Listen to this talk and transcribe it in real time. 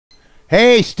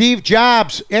Hey, Steve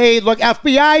Jobs. Hey, look,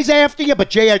 FBI's after you, but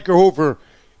J. Edgar Hoover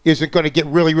isn't going to get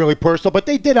really, really personal. But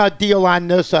they did a deal on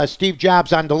this, Steve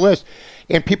Jobs on the list.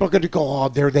 And people are going to go, oh,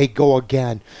 there they go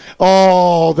again.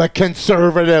 Oh, the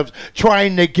conservatives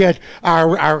trying to get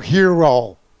our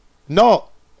hero. No.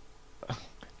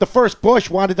 The first Bush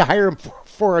wanted to hire him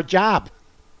for a job.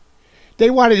 They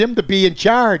wanted him to be in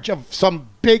charge of some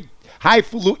big,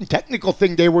 highfalutin technical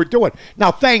thing they were doing.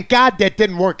 Now, thank God that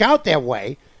didn't work out that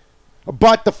way.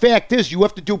 But the fact is, you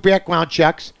have to do background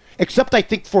checks, except I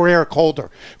think for Eric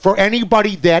Holder. For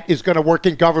anybody that is going to work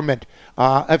in government,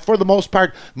 for the most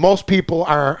part, most people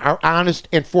are honest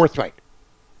and forthright,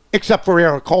 except for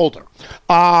Eric Holder.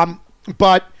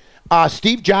 But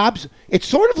Steve Jobs, it's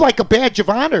sort of like a badge of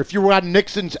honor if you were on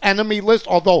Nixon's enemy list,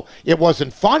 although it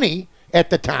wasn't funny at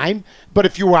the time. But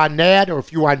if you were on that or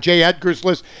if you were on J. Edgar's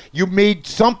list, you made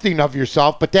something of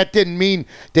yourself, but that didn't mean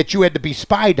that you had to be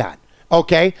spied on.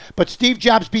 Okay, but Steve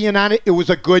Jobs being on it, it was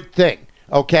a good thing.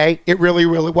 Okay, it really,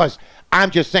 really was.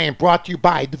 I'm just saying, brought to you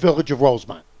by the Village of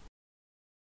Rosemont.